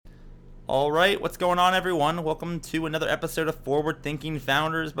All right, what's going on, everyone? Welcome to another episode of Forward Thinking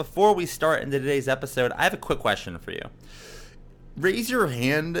Founders. Before we start into today's episode, I have a quick question for you. Raise your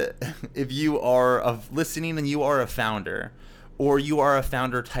hand if you are listening and you are a founder, or you are a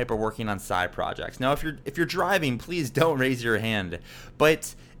founder type or working on side projects. Now, if you're driving, please don't raise your hand.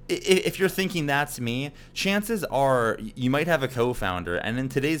 But if you're thinking that's me, chances are you might have a co-founder, and in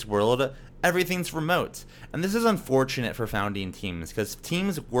today's world, everything's remote. And this is unfortunate for founding teams because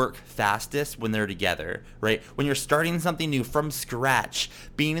teams work fastest when they're together, right? When you're starting something new from scratch,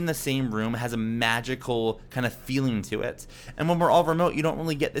 being in the same room has a magical kind of feeling to it. And when we're all remote, you don't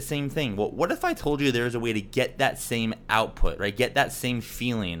really get the same thing. Well, what if I told you there's a way to get that same output, right? Get that same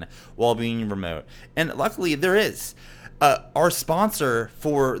feeling while being remote? And luckily, there is. Our sponsor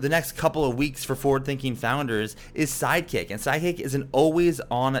for the next couple of weeks for Forward Thinking Founders is Sidekick. And Sidekick is an always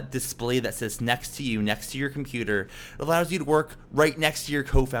on display that sits next to you, next to your computer. It allows you to work right next to your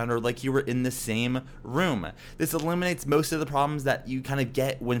co founder like you were in the same room. This eliminates most of the problems that you kind of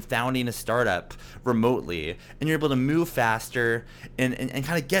get when founding a startup remotely. And you're able to move faster and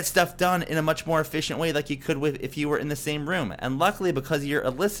kind of get stuff done in a much more efficient way like you could if you were in the same room. And luckily, because you're a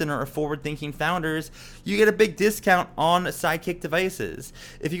listener of Forward Thinking Founders, you get a big discount on Sidekick devices.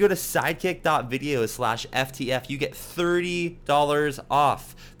 If you go to sidekick.video/FTF, you get $30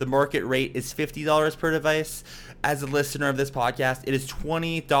 off. The market rate is $50 per device. As a listener of this podcast, it is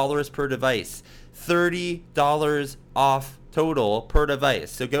 $20 per device. $30 off total per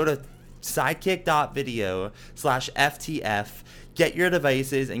device. So go to sidekick.video/FTF, get your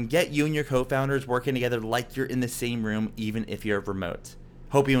devices, and get you and your co-founders working together like you're in the same room, even if you're remote.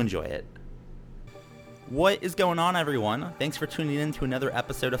 Hope you enjoy it. What is going on, everyone? Thanks for tuning in to another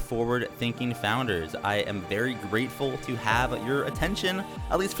episode of Forward Thinking Founders. I am very grateful to have your attention,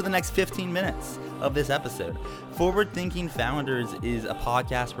 at least for the next 15 minutes of this episode. Forward Thinking Founders is a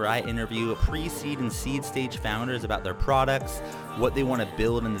podcast where I interview pre-seed and seed stage founders about their products, what they want to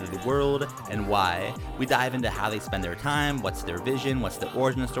build into the world, and why. We dive into how they spend their time, what's their vision, what's their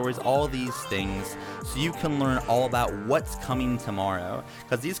origin stories, all these things, so you can learn all about what's coming tomorrow.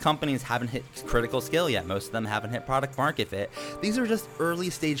 Because these companies haven't hit critical scale yet. Most of them haven't hit product market fit. These are just early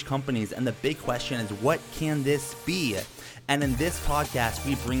stage companies, and the big question is, what can this be? And in this podcast,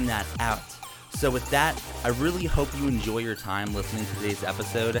 we bring that out. So with that, I really hope you enjoy your time listening to today's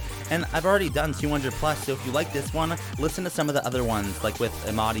episode. And I've already done 200 plus, so if you like this one, listen to some of the other ones, like with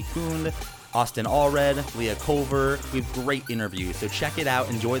Imadi Kund, Austin Allred, Leah Culver. We have great interviews, so check it out,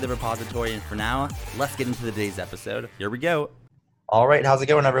 enjoy the repository, and for now, let's get into today's episode. Here we go. All right, how's it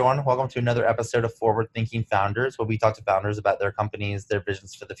going, everyone? Welcome to another episode of Forward Thinking Founders, where we talk to founders about their companies, their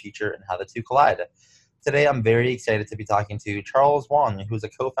visions for the future, and how the two collide. Today, I'm very excited to be talking to Charles Wong, who's a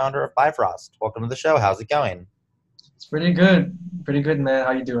co-founder of Bifrost. Welcome to the show. How's it going? It's pretty good. Pretty good, man.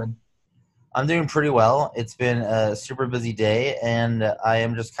 How you doing? I'm doing pretty well. It's been a super busy day, and I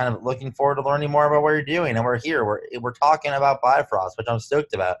am just kind of looking forward to learning more about what you're doing. And we're here. We're talking about Bifrost, which I'm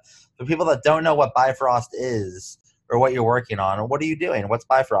stoked about. For people that don't know what Bifrost is or what you're working on, what are you doing? What's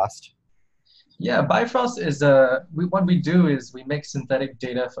Bifrost? Yeah, Bifrost is what we do is we make synthetic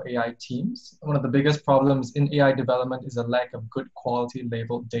data for AI teams. One of the biggest problems in AI development is a lack of good quality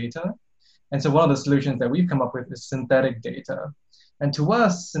labeled data. And so one of the solutions that we've come up with is synthetic data. And to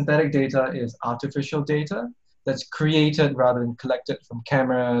us, synthetic data is artificial data that's created rather than collected from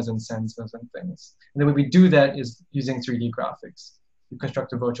cameras and sensors and things. And the way we do that is using 3D graphics. You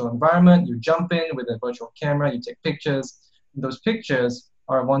construct a virtual environment, you jump in with a virtual camera, you take pictures, and those pictures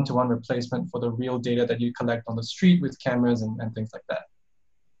are a one-to-one replacement for the real data that you collect on the street with cameras and things like that.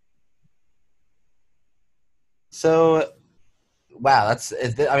 So, wow, it's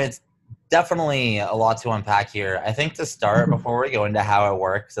definitely a lot to unpack here. I think to start, before we go into how it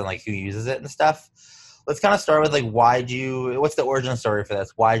works and like who uses it and stuff, let's kind of start with like, what's the origin story for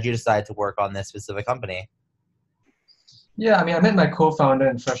this? Why did you decide to work on this specific company? Yeah, I mean, I met my co-founder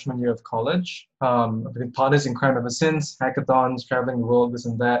in freshman year of college. I've been partners in crime ever since, hackathons, traveling the world, this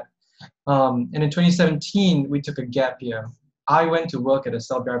and that. And in 2017, we took a gap year. I went to work at a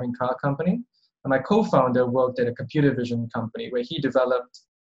self-driving car company, and my co-founder worked at a computer vision company where he developed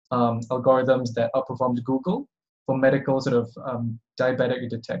algorithms that outperformed Google for medical sort of diabetic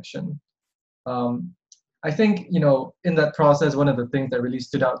detection. I think, in that process, one of the things that really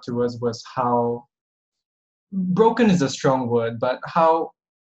stood out to us was how broken is a strong word, but how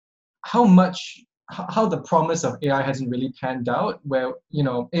the promise of AI hasn't really panned out, where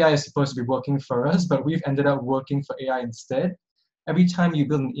AI is supposed to be working for us, but we've ended up working for AI instead. Every time you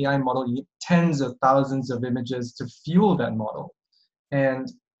build an AI model, you need tens of thousands of images to fuel that model, and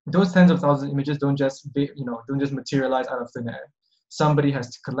those tens of thousands of images don't just materialize out of thin air. Somebody has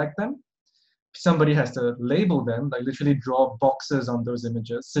to collect them, somebody has to label them, like literally draw boxes on those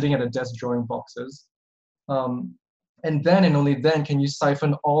images, sitting at a desk drawing boxes. Um, and then and only then can you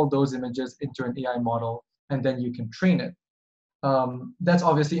siphon all those images into an AI model, and then you can train it. That's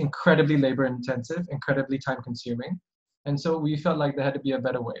obviously incredibly labor intensive, incredibly time consuming. And so we felt like there had to be a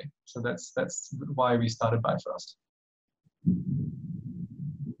better way. So that's why we started Bifrost.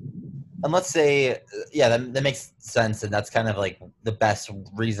 And let's say, yeah, that makes sense, and that's kind of like the best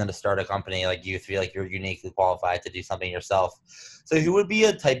reason to start a company. Like you feel like you're uniquely qualified to do something yourself. So who would be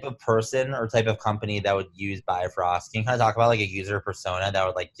a type of person or type of company that would use Bifrost? Can you kind of talk about like a user persona that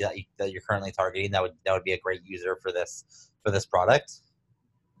would like that you're currently targeting that would be a great user for this product?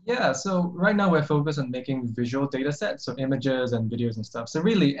 Yeah, so right now we're focused on making visual data sets, so images and videos and stuff. So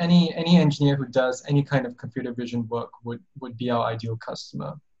really any engineer who does any kind of computer vision work would be our ideal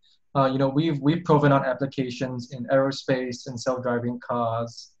customer. We've proven out applications in aerospace and self-driving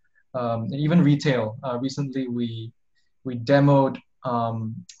cars, and even retail. Recently, we demoed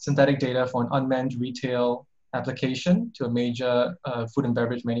synthetic data for an unmanned retail application to a major food and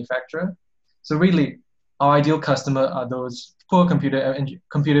beverage manufacturer. So really, our ideal customer are those poor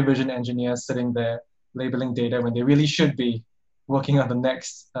computer vision engineers sitting there labeling data when they really should be working on the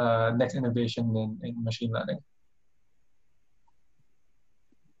next innovation in machine learning.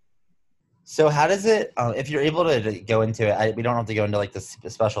 So how does it, if you're able to go into it, we don't have to go into like the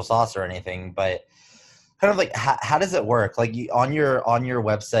special sauce or anything, but kind of like how does it work? Like on your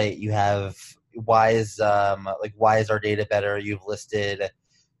website, you have why is our data better? You've listed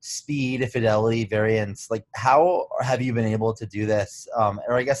speed, fidelity, variance. Like how have you been able to do this?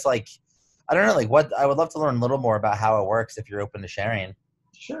 Or I guess like, I don't know, like what, I would love to learn a little more about how it works if you're open to sharing.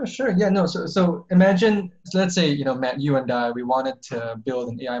 Sure. Yeah, no. So imagine, let's say, Matt, you and I, we wanted to build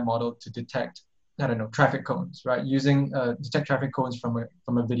an AI model to detect, I don't know, traffic cones, right? Using detect traffic cones from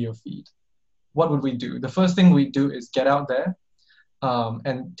a video feed. What would we do? The first thing we do is get out there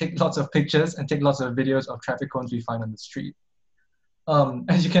and take lots of pictures and take lots of videos of traffic cones we find on the street.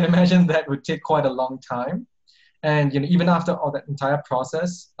 As you can imagine, that would take quite a long time. And even after all that entire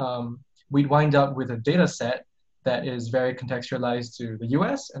process, we'd wind up with a data set that is very contextualized to the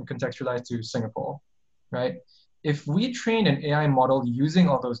US and contextualized to Singapore, right? If we trained an AI model using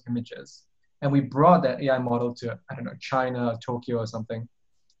all those images, and we brought that AI model to, I don't know, China or Tokyo or something,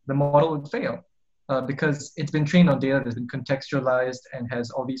 the model would fail because it's been trained on data that's been contextualized and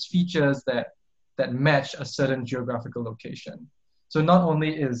has all these features that match a certain geographical location. So not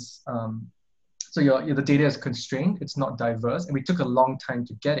only is, the data is constrained, it's not diverse, and we took a long time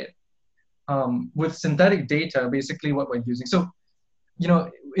to get it. With synthetic data, basically what we're using. So,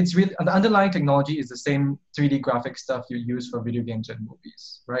 it's really, the underlying technology is the same 3D graphic stuff you use for video games and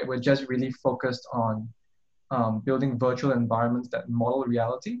movies, right? We're just really focused on building virtual environments that model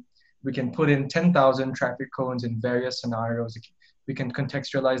reality. We can put in 10,000 traffic cones in various scenarios. We can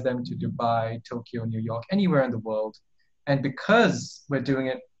contextualize them to Dubai, Tokyo, New York, anywhere in the world. And because we're doing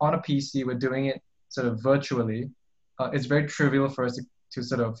it on a PC, we're doing it sort of virtually, it's very trivial for us to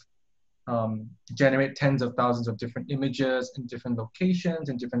sort of generate tens of thousands of different images in different locations,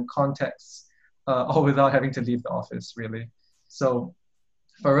 in different contexts, all without having to leave the office, really. So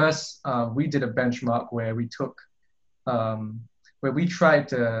for us, we did a benchmark where we took, where we tried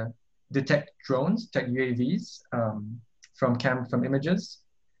to detect drones, detect UAVs from images.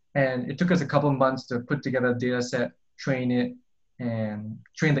 And it took us a couple of months to put together a data set, train it, and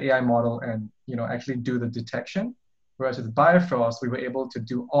train the AI model and actually do the detection. Whereas with Bifrost, we were able to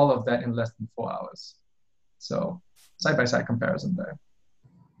do all of that in less than 4 hours. So side-by-side comparison there.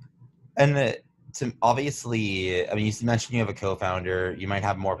 And obviously, I mean, you mentioned you have a co-founder. You might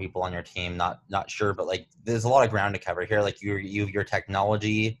have more people on your team. Not sure, but like, there's a lot of ground to cover here. Like you have your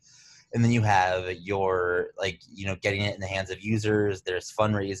technology, and then you have your getting it in the hands of users. There's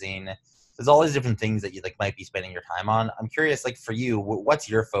fundraising. There's all these different things that you might be spending your time on. I'm curious, like for you, what's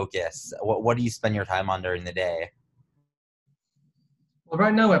your focus? What do you spend your time on during the day? Well,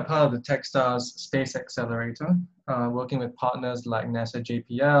 right now we're part of the Techstars Space Accelerator, working with partners like NASA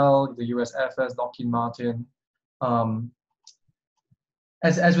JPL, the USFS, Lockheed Martin.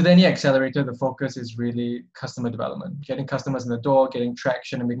 As with any accelerator, the focus is really customer development, getting customers in the door, getting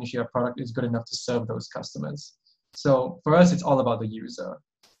traction, and making sure your product is good enough to serve those customers. So for us, it's all about the user.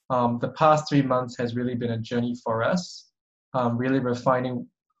 The past 3 months has really been a journey for us, really refining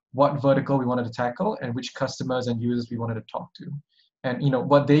what vertical we wanted to tackle and which customers and users we wanted to talk to, and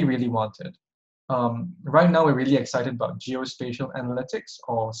what they really wanted. Right now, we're really excited about geospatial analytics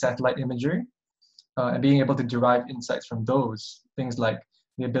or satellite imagery, and being able to derive insights from those things like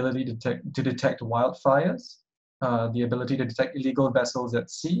the ability to detect wildfires, the ability to detect illegal vessels at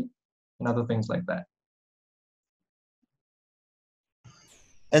sea, and other things like that.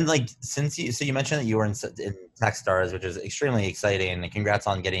 And like, so you mentioned that you were in Techstars, which is extremely exciting, and congrats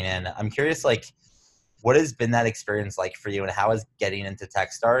on getting in. I'm curious, like, what has been that experience like for you, and how has getting into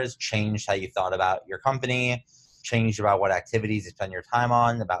Techstars changed how you thought about your company, changed about what activities you spend your time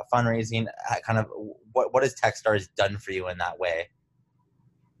on, about fundraising, kind of what has Techstars done for you in that way?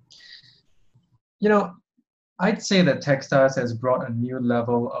 I'd say that Techstars has brought a new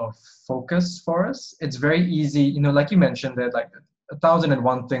level of focus for us. It's very easy, like you mentioned, there are like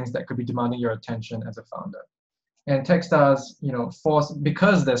 1,001 things that could be demanding your attention as a founder. And Techstars,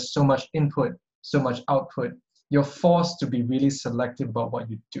 because there's so much input, so much output, you're forced to be really selective about what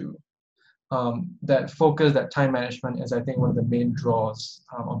you do. That focus, that time management is, I think, one of the main draws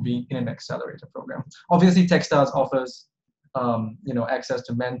of being in an accelerator program. Obviously, Techstars offers access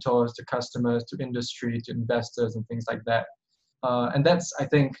to mentors, to customers, to industry, to investors, and things like that. And that's, I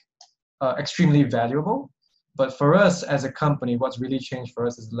think, extremely valuable. But for us as a company, what's really changed for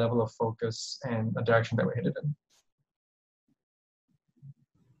us is the level of focus and the direction that we're headed in.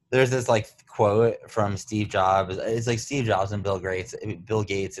 There's this like quote from Steve Jobs. It's like Steve Jobs and Bill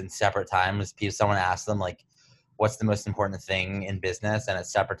Gates in separate times. Someone asked them like, what's the most important thing in business? And at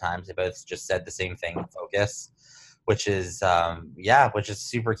separate times, they both just said the same thing, focus, which is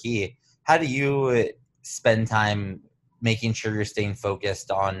super key. How do you spend time making sure you're staying focused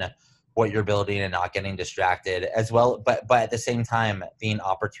on what you're building and not getting distracted as well, but at the same time being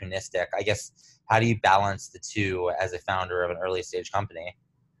opportunistic? I guess, how do you balance the two as a founder of an early stage company?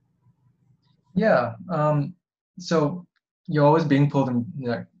 Yeah. So you're always being pulled in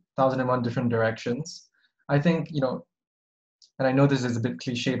 1,001 different directions. I think, and I know this is a bit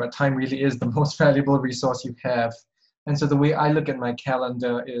cliche, but time really is the most valuable resource you have. And so the way I look at my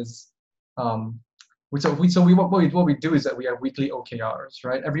calendar is, what we do is that we have weekly OKRs,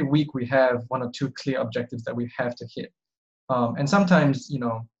 right? Every week we have 1 or 2 clear objectives that we have to hit. And sometimes,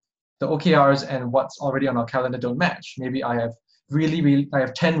 the OKRs and what's already on our calendar don't match. Maybe I have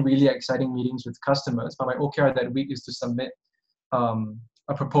 10 really exciting meetings with customers, but my OKR that week is to submit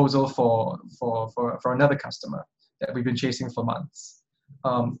a proposal for another customer that we've been chasing for months.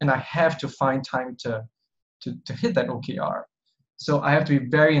 And I have to find time to hit that OKR. So I have to be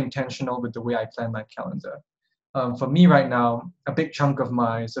very intentional with the way I plan my calendar. For me right now, a big chunk of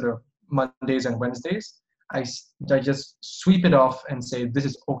my sort of Mondays and Wednesdays, I just sweep it off and say, this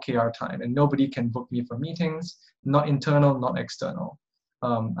is OKR time, and nobody can book me for meetings, not internal, not external.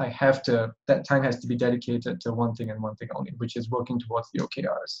 That time has to be dedicated to one thing and one thing only, which is working towards the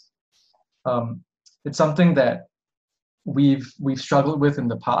OKRs. It's something that we've struggled with in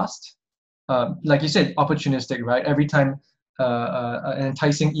the past. Like you said, opportunistic, right? Every time an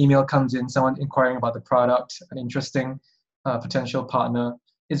enticing email comes in, someone inquiring about the product, an interesting potential partner,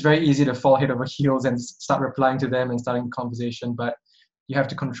 it's very easy to fall head over heels and start replying to them and starting the conversation, but you have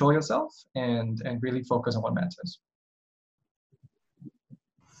to control yourself and really focus on what matters.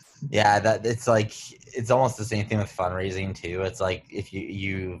 Yeah, it's almost the same thing with fundraising too. It's like if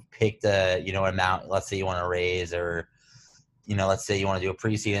you picked a amount, let's say you want to raise, or let's say you want to do a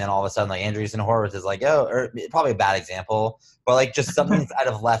pre-seed, and then all of a sudden like Andreessen Horowitz is like, oh, or probably a bad example, but like just something out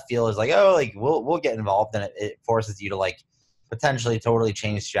of left field is like, oh, like we'll get involved, and it forces you to like potentially totally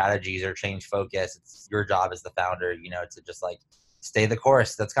change strategies or change focus. It's your job as the founder, to just like stay the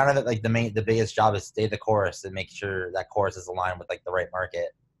course. That's kind of like the biggest job is stay the course and make sure that course is aligned with like the right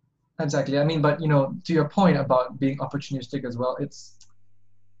market. Exactly. I mean, but to your point about being opportunistic as well, it's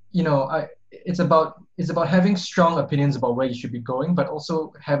about having strong opinions about where you should be going, but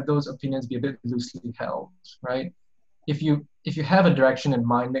also have those opinions be a bit loosely held, right? If you have a direction in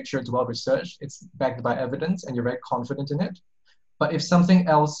mind, make sure it's well researched, it's backed by evidence, and you're very confident in it. But if something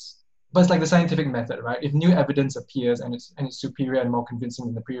else, but it's like the scientific method, right? If new evidence appears and it's superior and more convincing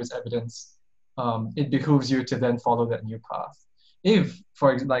than the previous evidence, it behooves you to then follow that new path. If,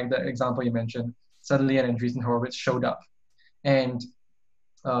 for like the example you mentioned, suddenly an Andreessen Horowitz showed up, and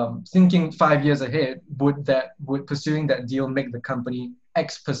thinking 5 years ahead, would pursuing that deal make the company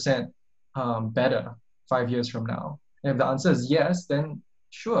X% better 5 years from now? And if the answer is yes, then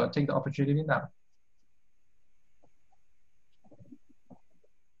sure, take the opportunity now.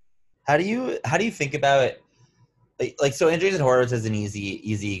 How do you think about it? Like so Andreessen Horowitz is an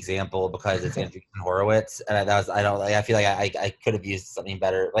easy example because it's Andreessen Horowitz, and I feel like I could have used something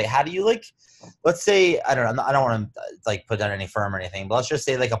better. Like, how do you let's say, I don't want to like put down any firm or anything, but let's just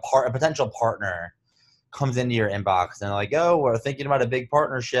say like a potential partner comes into your inbox and they're like, oh, we're thinking about a big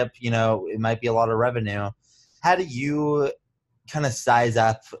partnership, it might be a lot of revenue. How do you kind of size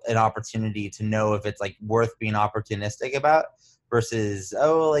up an opportunity to know if it's like worth being opportunistic about versus,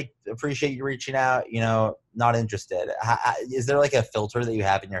 oh, like, appreciate you reaching out, not interested? Is there like a filter that you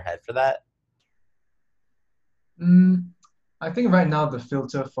have in your head for that? I think right now the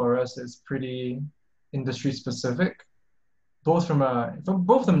filter for us is pretty industry specific, both from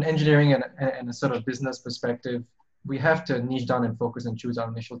an engineering and a sort of business perspective. We have to niche down and focus and choose our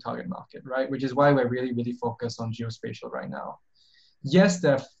initial target market, right? Which is why we're really, really focused on geospatial right now. Yes,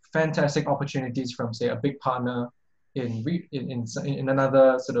 there are fantastic opportunities from, say, a big partner in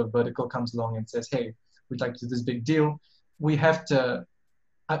another sort of vertical comes along and says, hey, we'd like to do this big deal. We have to,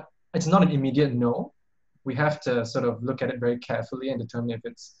 it's not an immediate no. We have to sort of look at it very carefully and determine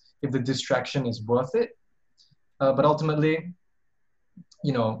if the distraction is worth it. But ultimately,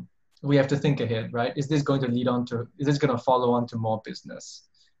 we have to think ahead, right? Is this going to follow on to more business?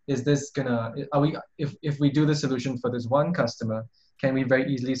 If we do the solution for this one customer, can we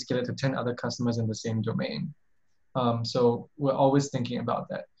very easily scale it to 10 other customers in the same domain? So we're always thinking about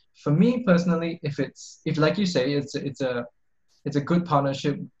that. For me personally, if like you say, it's a good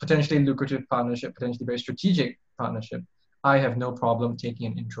partnership, potentially lucrative partnership, potentially very strategic partnership, I have no problem taking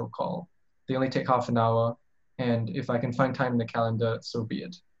an intro call. They only take half an hour, and if I can find time in the calendar, so be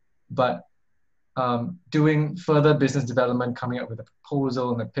it. But doing further business development, coming up with a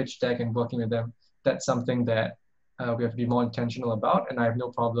proposal and a pitch deck and working with them, that's something that we have to be more intentional about, and I have no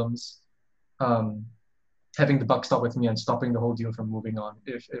problems having the buck stop with me and stopping the whole deal from moving on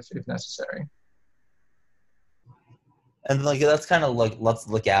if necessary. And like, that's kind of like, let's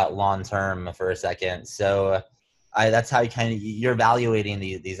look out long term for a second. So that's how you're evaluating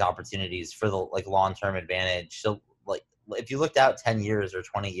these opportunities for the like long-term advantage. So like, if you looked out 10 years or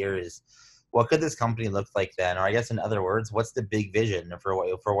 20 years, what could this company look like then? Or I guess in other words, what's the big vision for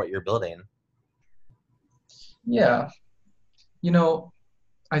what you're building? Yeah,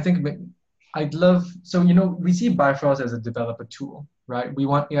 I think we see Bifrost as a developer tool, right? We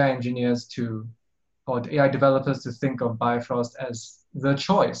want AI engineers or the AI developers to think of Bifrost as the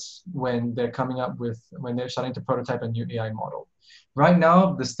choice when they're starting to prototype a new AI model. Right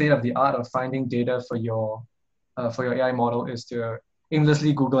now, the state of the art of finding data for your AI model is to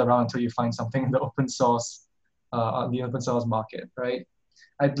aimlessly Google around until you find something in the open source market, right?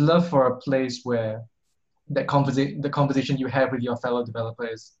 I'd love for a place where the conversation you have with your fellow developer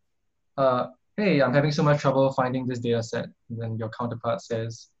is, hey, I'm having so much trouble finding this data set. And then your counterpart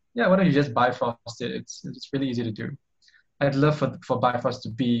says, yeah, why don't you just Bifrost it? It's really easy to do. I'd love for Bifrost to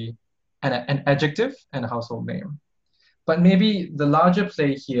be an adjective and a household name. But maybe the larger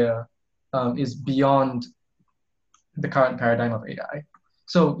play here is beyond the current paradigm of AI.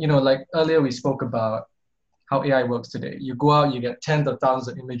 So, like earlier we spoke about how AI works today. You go out, you get tens of thousands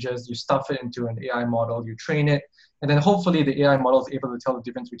of images, you stuff it into an AI model, you train it, and then hopefully the AI model is able to tell the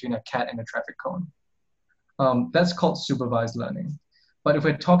difference between a cat and a traffic cone. That's called supervised learning. But if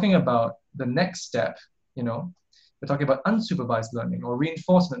we're talking about the next step, we're talking about unsupervised learning or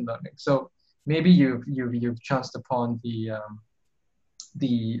reinforcement learning. So maybe you've chanced upon the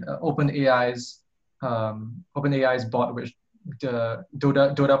OpenAI's bot, which the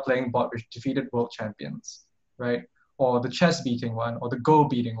Dota playing bot, which defeated world champions, right? Or the chess beating one, or the Go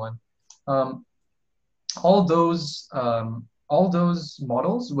beating one. All those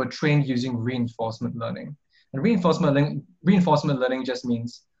models were trained using reinforcement learning. And reinforcement learning just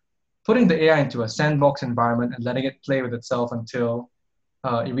means putting the AI into a sandbox environment and letting it play with itself until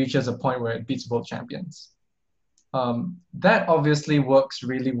it reaches a point where it beats world champions. That obviously works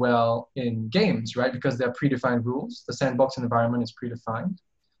really well in games, right? Because there are predefined rules. The sandbox environment is predefined.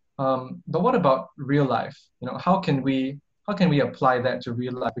 But what about real life? How can we apply that to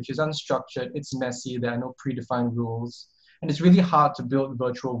real life, which is unstructured, it's messy, there are no predefined rules, and it's really hard to build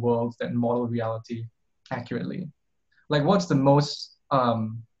virtual worlds that model reality accurately. Like, what's the most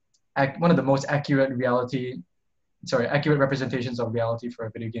one of the most accurate representations of reality for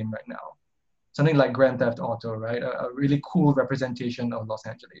a video game right now? Something like Grand Theft Auto, right? A really cool representation of Los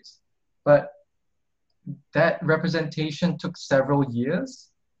Angeles. But that representation took several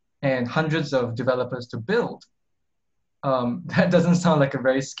years and hundreds of developers to build. That doesn't sound like a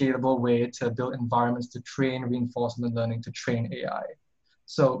very scalable way to build environments to train reinforcement learning, to train AI.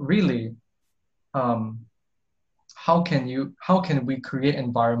 So really, how can we create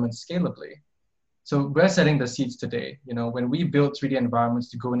environments scalably? So we're setting the seeds today. When we build 3D environments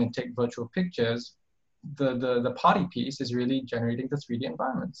to go in and take virtual pictures, the party piece is really generating the 3D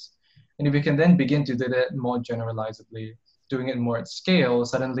environments. And if we can then begin to do that more generalizably, doing it more at scale,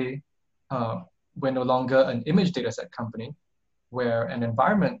 suddenly we're no longer an image dataset company, we're a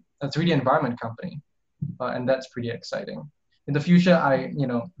 3D environment company. And that's pretty exciting. In the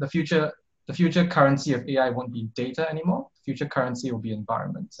future, the future currency of AI won't be data anymore. Future currency will be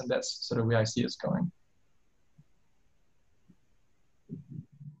environments, and that's sort of where I see us going.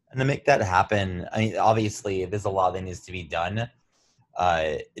 And to make that happen, I mean, obviously, there's a lot that needs to be done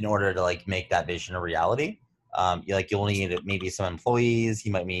in order to like make that vision a reality. You'll need maybe some employees.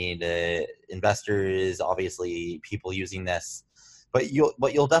 You might need investors. Obviously, people using this, but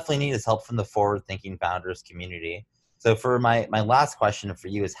what you'll definitely need is help from the forward-thinking founders community. So for my last question for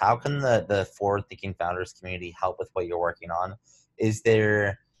you is, how can the forward-thinking founders community help with what you're working on? Is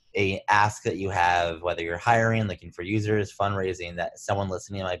there a ask that you have, whether you're hiring, looking for users, fundraising, that someone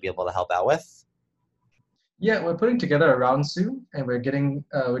listening might be able to help out with? Yeah, we're putting together a round soon, and we're getting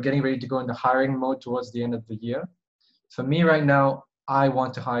ready to go into hiring mode towards the end of the year. For me right now, I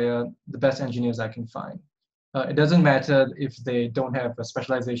want to hire the best engineers I can find. It doesn't matter if they don't have a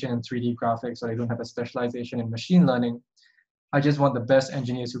specialization in 3D graphics or they don't have a specialization in machine learning. I just want the best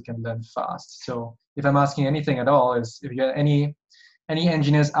engineers who can learn fast. So if I'm asking anything at all, is if you have any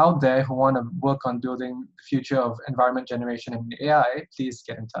engineers out there who want to work on building the future of environment generation and AI, please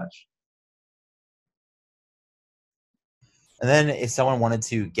get in touch. And then if someone wanted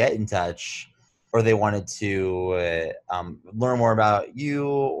to get in touch, or they wanted to learn more about you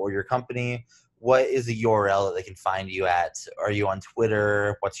or your company, what is the URL that they can find you at? Are you on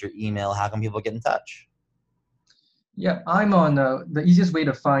Twitter? What's your email? How can people get in touch? Yeah, I'm on, the easiest way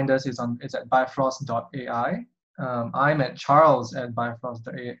to find us is at bifrost.ai. I'm at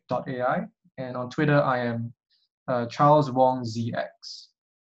charles@bifrost.ai. And on Twitter, I am Charles Wong ZX.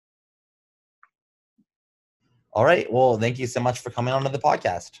 All right. Well, thank you so much for coming on to the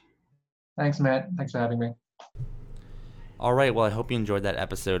podcast. Thanks, Matt. Thanks for having me. All right, well, I hope you enjoyed that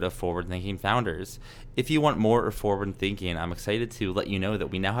episode of Forward Thinking Founders. If you want more of Forward Thinking, I'm excited to let you know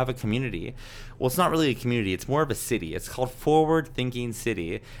that we now have a community. Well, it's not really a community, it's more of a city. It's called Forward Thinking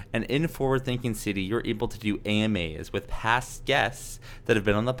City. And in Forward Thinking City, you're able to do AMAs with past guests that have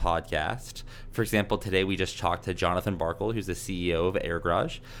been on the podcast. For example, today we just talked to Jonathan Barkle, who's the CEO of Air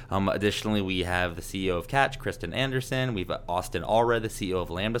Garage. Additionally, we have the CEO of Catch, Kristen Anderson. We have Austin Allred, the CEO of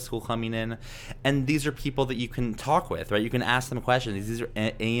Lambda School, coming in. And these are people that you can talk with, right? You can ask them questions. These are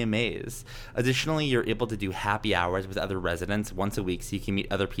AMAs. Additionally, you're able to do happy hours with other residents once a week so you can meet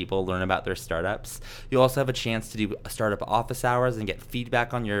other people, learn about their startups. You also have a chance to do startup office hours and get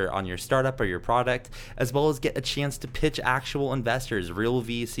feedback on your startup or your product, as well as get a chance to pitch actual investors, real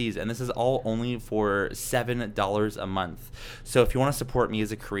VCs. And this is all only for $7 a month. So if you want to support me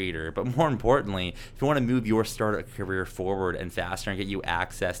as a creator, but more importantly, if you want to move your startup career forward and faster and get you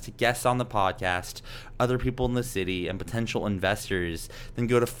access to guests on the podcast, other people in the city, and potential investors, then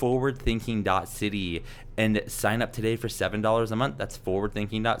go to forwardthinking.city and sign up today for $7 a month. That's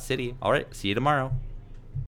forwardthinking.city. All right, see you tomorrow.